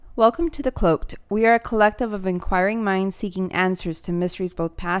Welcome to The Cloaked. We are a collective of inquiring minds seeking answers to mysteries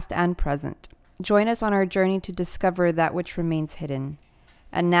both past and present. Join us on our journey to discover that which remains hidden.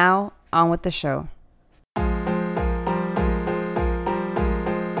 And now, on with the show.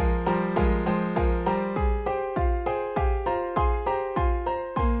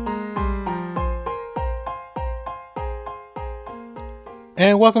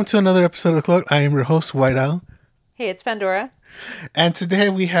 And welcome to another episode of The Cloak. I am your host, White Owl. Hey, it's Pandora. And today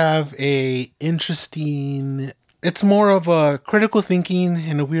we have it's more of a critical thinking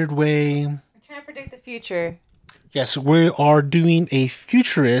in a weird way. We're trying to predict the future. Yes, we are doing a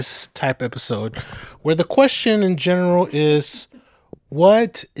futurist type episode where the question in general is,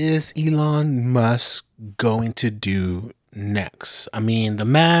 what is Elon Musk going to do next? I mean, the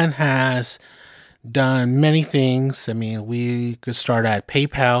man has done many things. I mean, we could start at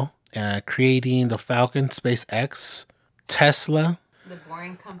PayPal, creating the Falcon, SpaceX, Tesla, The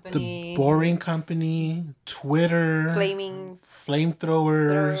Boring Company, Twitter,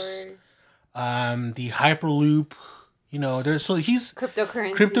 flamethrowers, the Hyperloop. You know, he's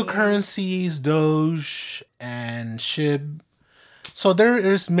cryptocurrencies, Doge, and SHIB. So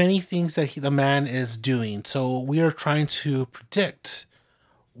there's many things that the man is doing. So we are trying to predict,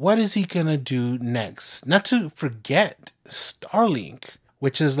 what is he going to do next? Not to forget Starlink,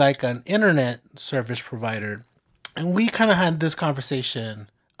 which is like an internet service provider. And we kind of had this conversation.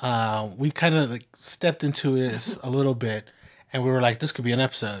 We kind of like stepped into this a little bit. And we were like, this could be an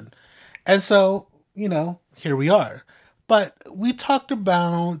episode. And so, here we are. But we talked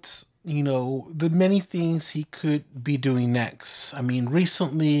about, the many things he could be doing next. I mean,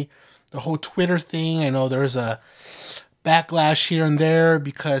 recently, the whole Twitter thing, I know there's a backlash here and there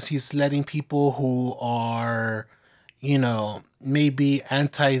because he's letting people who are, maybe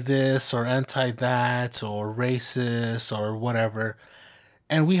anti this or anti that or racist or whatever.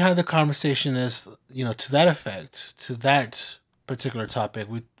 And we had the conversation as, to that effect, to that particular topic.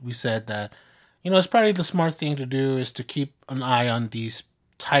 We said that, it's probably the smart thing to do is to keep an eye on these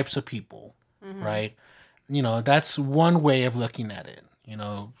types of people, right? That's one way of looking at it.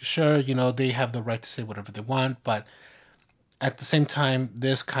 Sure, they have the right to say whatever they want, but at the same time,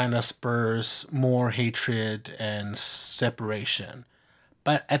 this kind of spurs more hatred and separation.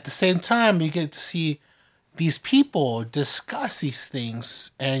 But at the same time, you get to see these people discuss these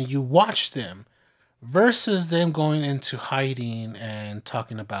things and you watch them versus them going into hiding and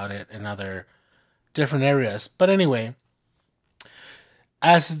talking about it in other different areas. But anyway,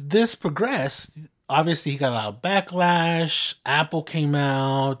 as this progressed, obviously he got a lot of backlash. Apple came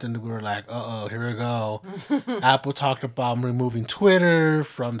out and we were like, uh-oh, here we go. Apple talked about removing Twitter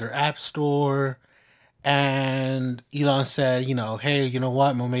from their app store. And Elon said, hey, you know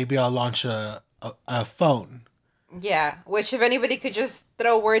what? Well, maybe I'll launch a phone. Yeah, which if anybody could just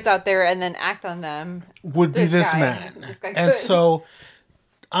throw words out there and then act on them, would be this man. This guy and could. So,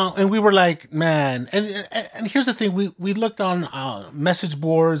 and we were like, man, and here's the thing: we looked on message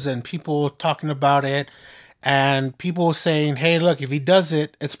boards and people talking about it, and people saying, hey, look, if he does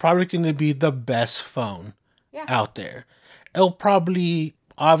it, it's probably going to be the best phone out there. It'll probably,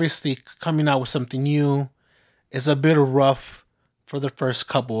 obviously, coming out with something new is a bit rough for the first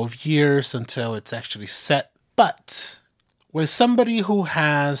couple of years until it's actually set. But with somebody who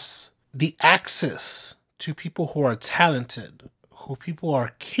has the access to people who are talented, who people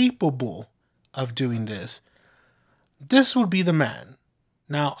are capable of doing this would be the man.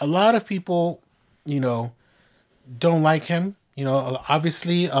 Now, a lot of people, don't like him.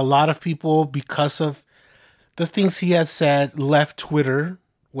 Obviously, a lot of people, because of the things he had said, left Twitter,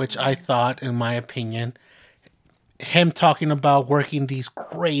 which I thought, in my opinion, him talking about working these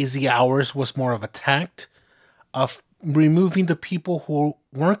crazy hours was more of a tact of removing the people who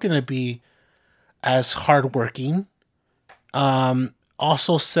weren't going to be as hardworking.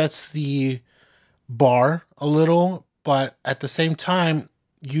 Also sets the bar a little, but at the same time,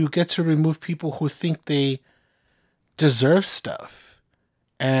 you get to remove people who think they deserve stuff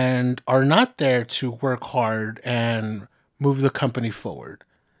and are not there to work hard and move the company forward.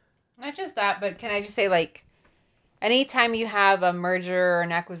 Not just that, but can I just say, anytime you have a merger or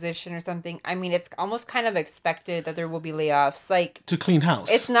an acquisition or something, I mean, it's almost kind of expected that there will be layoffs. To clean house.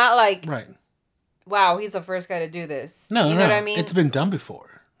 It's not like, right, wow, he's the first guy to do this. No, you know what I mean? It's been done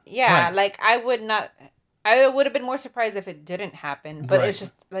before. Yeah, right. I would have been more surprised if it didn't happen. But It's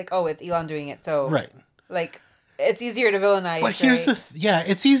just it's Elon doing it. So, right. It's easier to villainize. But here's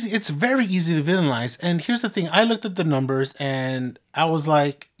it's easy. It's very easy to villainize. And here's the thing. I looked at the numbers and I was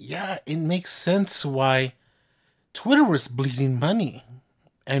like, yeah, it makes sense why Twitter was bleeding money.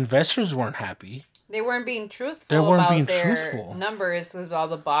 Investors weren't happy. They weren't being truthful. They weren't about being their truthful. numbers with all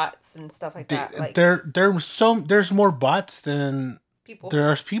the bots and stuff like that. Like there's more bots than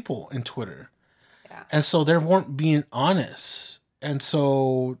there's people in Twitter. Yeah. And so they weren't being honest. And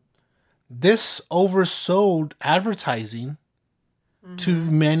so this oversold advertising to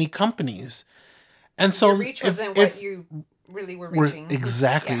many companies. And so your reach wasn't what you really were reaching.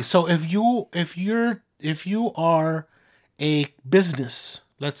 Exactly. Yeah. So if you are a business,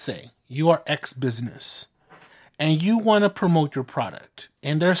 let's say you are X business, and you want to promote your product,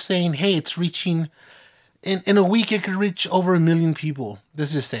 and they're saying, hey, it's reaching in a week it could reach over 1 million people.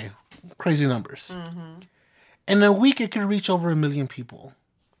 Let's just say crazy numbers. In a week it could reach over 1 million people.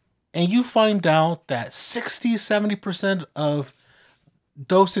 And you find out that 60-70% of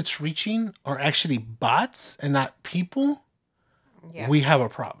those it's reaching are actually bots and not people, we have a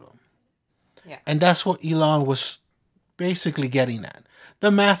problem. Yeah. And that's what Elon was basically getting at.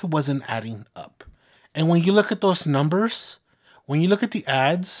 The math wasn't adding up. And when you look at those numbers, when you look at the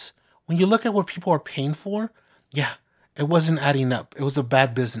ads, when you look at what people are paying for, yeah, it wasn't adding up. It was a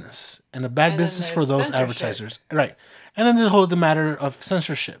bad business. And a bad business for those advertisers. Right. And then the matter of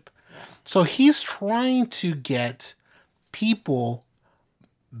censorship. Yeah. So he's trying to get people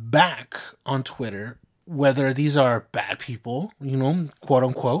back on Twitter, whether these are bad people, quote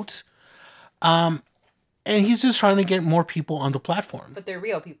unquote. And he's just trying to get more people on the platform. But they're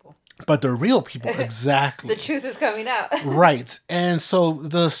real people. Exactly. The truth is coming out. Right. And so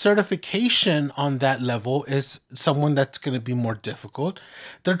the certification on that level is someone that's going to be more difficult.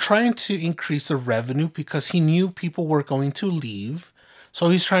 They're trying to increase the revenue because he knew people were going to leave. So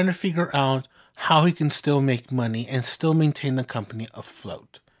he's trying to figure out how he can still make money and still maintain the company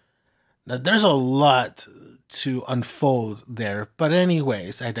afloat. Now, there's a lot to unfold there. But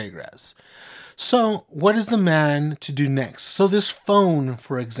anyways, I digress. So what is the man to do next? So this phone,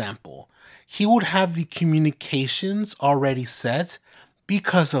 for example, he would have the communications already set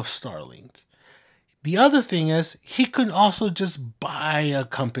because of Starlink. The other thing is he could also just buy a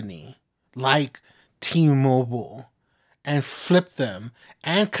company like T-Mobile and flip them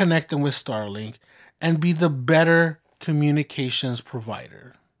and connect them with Starlink and be the better communications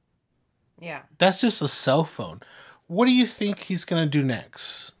provider. Yeah. That's just a cell phone. What do you think he's going to do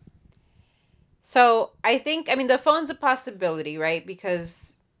next? So I think, the phone's a possibility, right?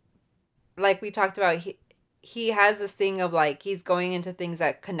 Because like we talked about, he has this thing of like, he's going into things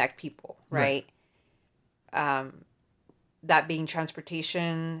that connect people, right? That being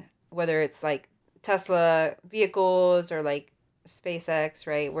transportation, whether it's like Tesla vehicles or like SpaceX,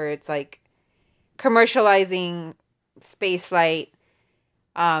 right? Where it's like commercializing space flight.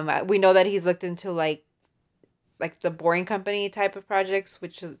 We know that he's looked into like the Boring Company type of projects,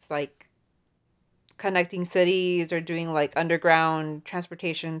 which is like connecting cities or doing like underground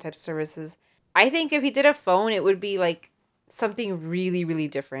transportation type services. I think if he did a phone, it would be like something really, really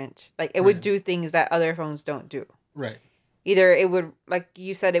different. Like it would do things that other phones don't do. Right. Either it would, like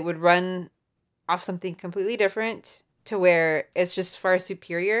you said, it would run off something completely different to where it's just far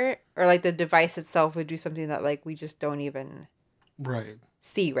superior, or like the device itself would do something that like we just don't even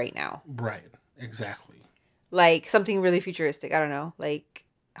see right now. Right. Exactly. Like something really futuristic. I don't know. Like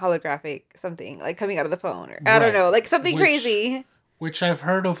holographic something like coming out of the phone, or I don't know, like something crazy. Which I've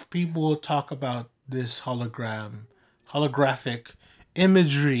heard of people talk about this holographic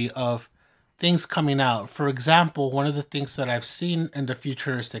imagery of things coming out. For example, one of the things that I've seen in the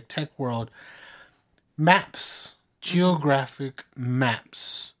futuristic tech world, maps, geographic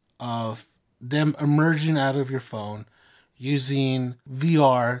maps of them emerging out of your phone using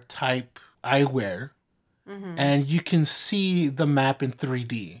VR type eyewear. And you can see the map in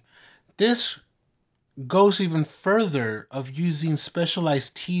 3D. This goes even further of using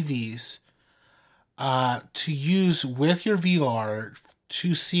specialized TVs to use with your VR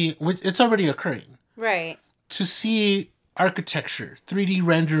to see, it's already occurring. Right. To see architecture, 3D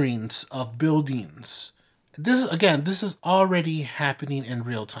renderings of buildings. This is already happening in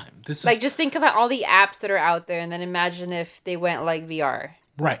real time. This is just think about all the apps that are out there, and then imagine if they went like VR.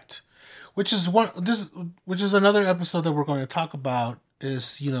 Right. Which is another episode that we're going to talk about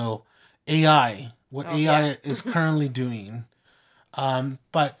is, AI, what AI is currently doing.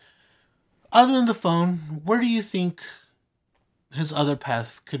 But other than the phone, where do you think his other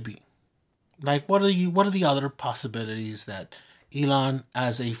path could be? Like, what are the other possibilities that Elon,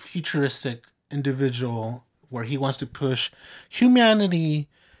 as a futuristic individual, where he wants to push humanity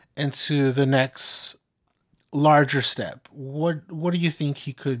into the next larger step, what do you think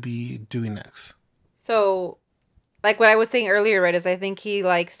he could be doing next? So, like what I was saying earlier, right, is I think he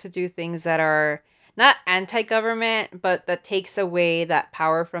likes to do things that are not anti-government, but that takes away that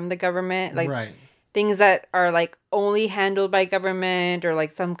power from the government. Like, things that are like only handled by government or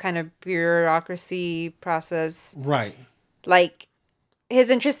like some kind of bureaucracy process. Right. Like his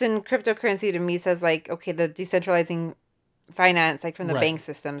interest in cryptocurrency to me says like, okay, the decentralizing finance, like from the bank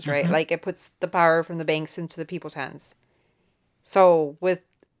systems, right? Mm-hmm. Like it puts the power from the banks into the people's hands. So with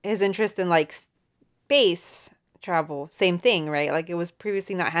his interest in like space travel, same thing, right? Like it was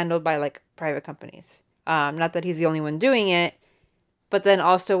previously not handled by like private companies. Not that he's the only one doing it, but then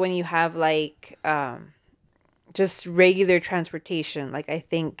also when you have like just regular transportation, like I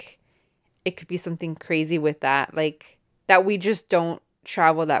think it could be something crazy with that, like that we just don't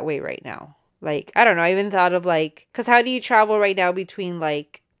travel that way right now. Like I don't know, I even thought of like, because how do you travel right now between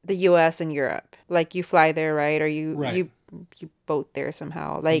like the U.S. and Europe? Like you fly there, right? Or you boat there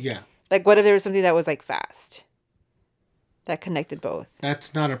somehow. Like what if there was something that was like fast that connected both?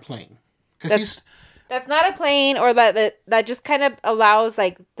 That's not a plane. Because that's not a plane, or that just kind of allows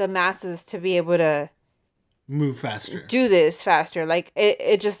like the masses to be able to move faster, do this faster. Like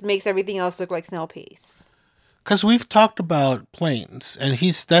it just makes everything else look like snail pace. Because we've talked about planes, and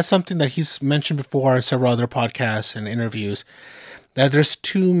that's something that he's mentioned before in several other podcasts and interviews, that there's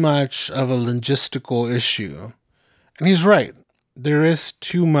too much of a logistical issue. And he's right. There is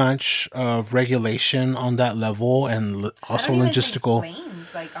too much of regulation on that level, and also logistical.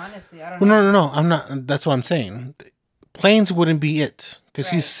 Planes, like honestly, I don't know. Well, no. I'm not. That's what I'm saying. Planes wouldn't be it, because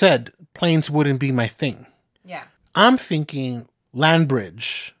he said planes wouldn't be my thing. Yeah. I'm thinking land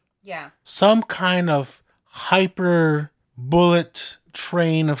bridge. Yeah. Some kind of hyper bullet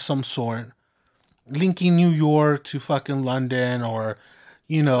train of some sort, linking New York to fucking London, or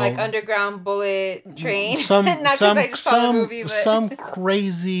like underground bullet train. Some movie, some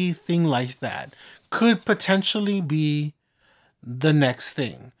crazy thing like that could potentially be the next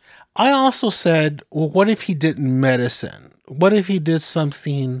thing. I also said, well, what if he did medicine? What if he did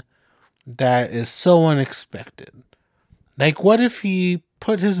something that is so unexpected? Like, what if he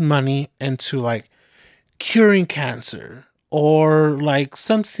put his money into like curing cancer, or like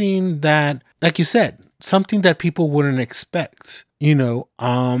something that, like you said, something that people wouldn't expect,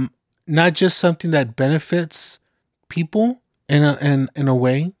 not just something that benefits people in a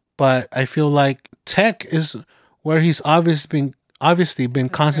way, but I feel like tech is where he's obviously been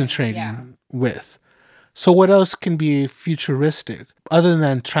concentrating with. So what else can be futuristic other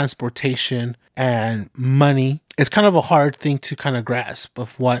than transportation and money? It's kind of a hard thing to kind of grasp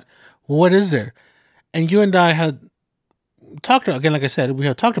of what is there. And you and I had talked, again, like I said, we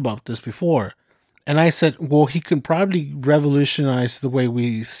had talked about this before. And I said, well, he could probably revolutionize the way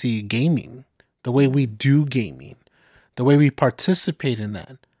we see gaming, the way we do gaming, the way we participate in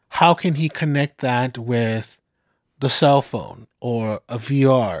that. How can he connect that with the cell phone or a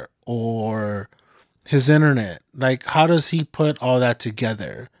VR or his internet? Like, how does he put all that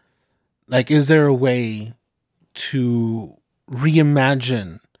together? Like, is there a way to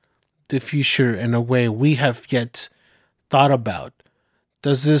reimagine the future in a way we have yet thought about?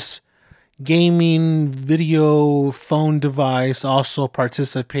 Does this gaming video phone device also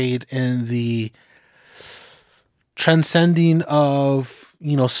participate in the transcending of,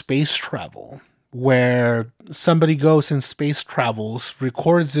 space travel, where somebody goes and space travels,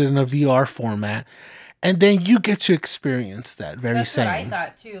 records it in a VR format, and then you get to experience that very same. That's what I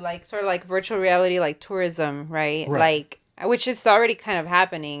thought too, like sort of like virtual reality, like tourism, right? Like, which is already kind of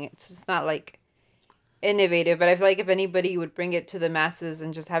happening. It's just not like innovative, but I feel like if anybody would bring it to the masses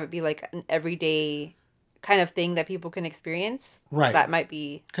and just have it be like an everyday kind of thing that people can experience, that might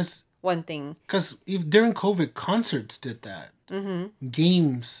be one thing. Because during COVID, concerts did that. Mm-hmm.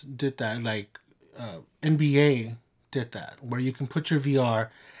 Games did that. Like NBA did that, where you can put your VR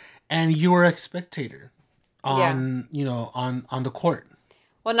and you're a spectator on on the court.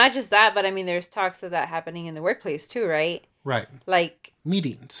 Well, not just that, but I mean, there's talks of that happening in the workplace too, right? Right. Like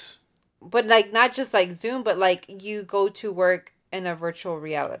meetings. But like not just like Zoom, but like you go to work in a virtual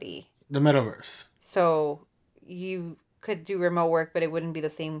reality. The metaverse. So you could do remote work, but it wouldn't be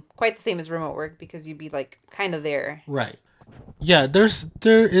quite the same as remote work, because you'd be like kind of there. Right. Yeah, there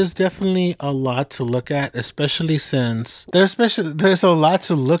is definitely a lot to look at, especially since there's a lot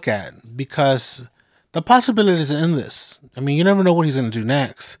to look at because the possibilities are endless. I mean, you never know what he's going to do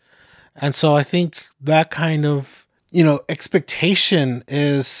next. And so I think that kind of, expectation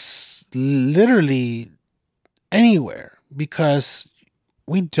is literally anywhere, because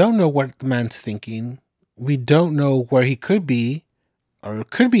we don't know what the man's thinking. We don't know where he could be or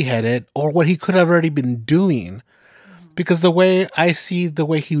could be headed, or what he could have already been doing. Because the way I see the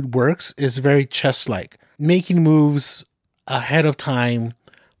way he works is very chess-like, making moves ahead of time,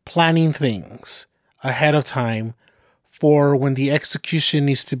 planning things ahead of time for when the execution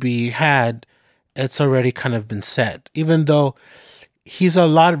needs to be had, it's already kind of been set. Even though he's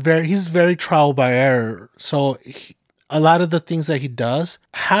very trial by error. So a lot of the things that he does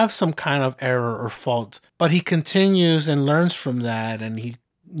have some kind of error or fault, but he continues and learns from that, and he,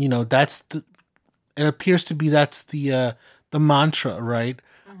 it appears to be that's the mantra, right?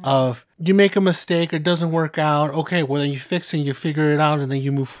 Of you make a mistake, it doesn't work out. Okay, well then you fix it, you figure it out, and then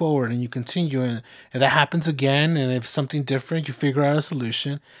you move forward and you continue. And that happens again, and if something different, you figure out a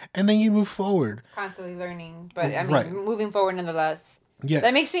solution, and then you move forward. Constantly learning, but I mean, moving forward nonetheless. Yes.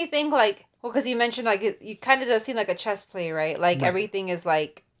 That makes me think because you mentioned you kind of does seem like a chess play, right? Everything is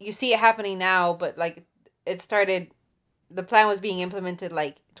you see it happening now, but it started. The plan was being implemented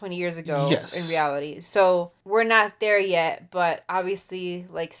 20 years ago in reality. So we're not there yet, but obviously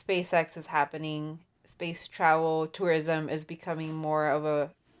SpaceX is happening. Space travel, tourism is becoming more of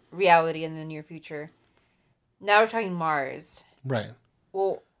a reality in the near future. Now we're talking Mars. Right.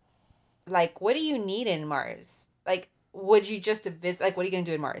 Well, what do you need in Mars? Would you just visit? What are you going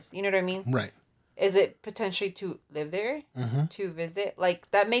to do in Mars? You know what I mean? Right. Is it potentially to live there? Mm-hmm. To visit?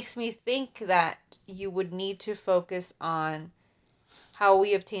 That makes me think that you would need to focus on how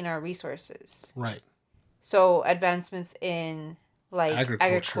we obtain our resources. Right. So advancements in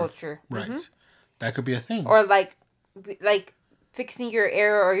agriculture. Right. Mm-hmm. That could be a thing. Or fixing your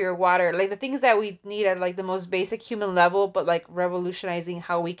air or your water. The things that we need at the most basic human level, but revolutionizing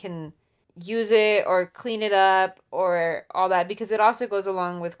how we can use it or clean it up or all that, because it also goes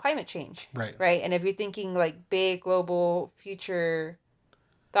along with climate change. Right. Right. And if you're thinking big global future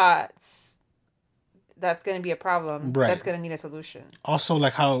thoughts, that's going to be a problem. Right. That's going to need a solution. Also,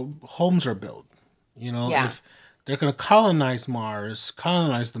 how homes are built. If they're going to colonize Mars,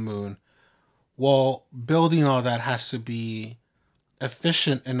 colonize the moon, well, building all that has to be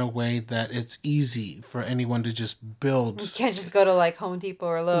efficient in a way that it's easy for anyone to just build. You can't just go to Home Depot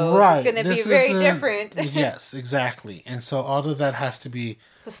or Lowe's. Right. It's going to be very different. Yes, exactly. And so all of that has to be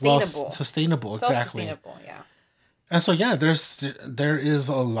sustainable. Sustainable, exactly. Self-sustainable, yeah. And so, there is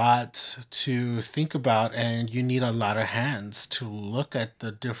a lot to think about, and you need a lot of hands to look at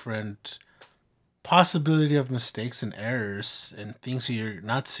the different possibility of mistakes and errors and things you're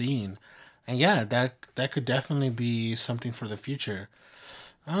not seeing. And that could definitely be something for the future.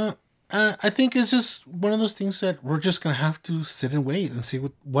 I think it's just one of those things that we're just going to have to sit and wait and see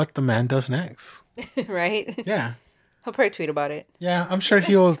what the man does next. Right? Yeah. He'll probably tweet about it. Yeah, I'm sure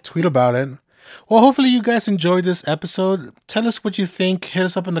he'll tweet about it. Well, hopefully you guys enjoyed this episode. Tell us what you think. Hit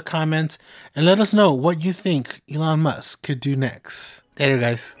us up in the comments and let us know what you think Elon Musk could do next. Later,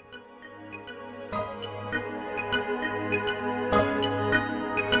 guys.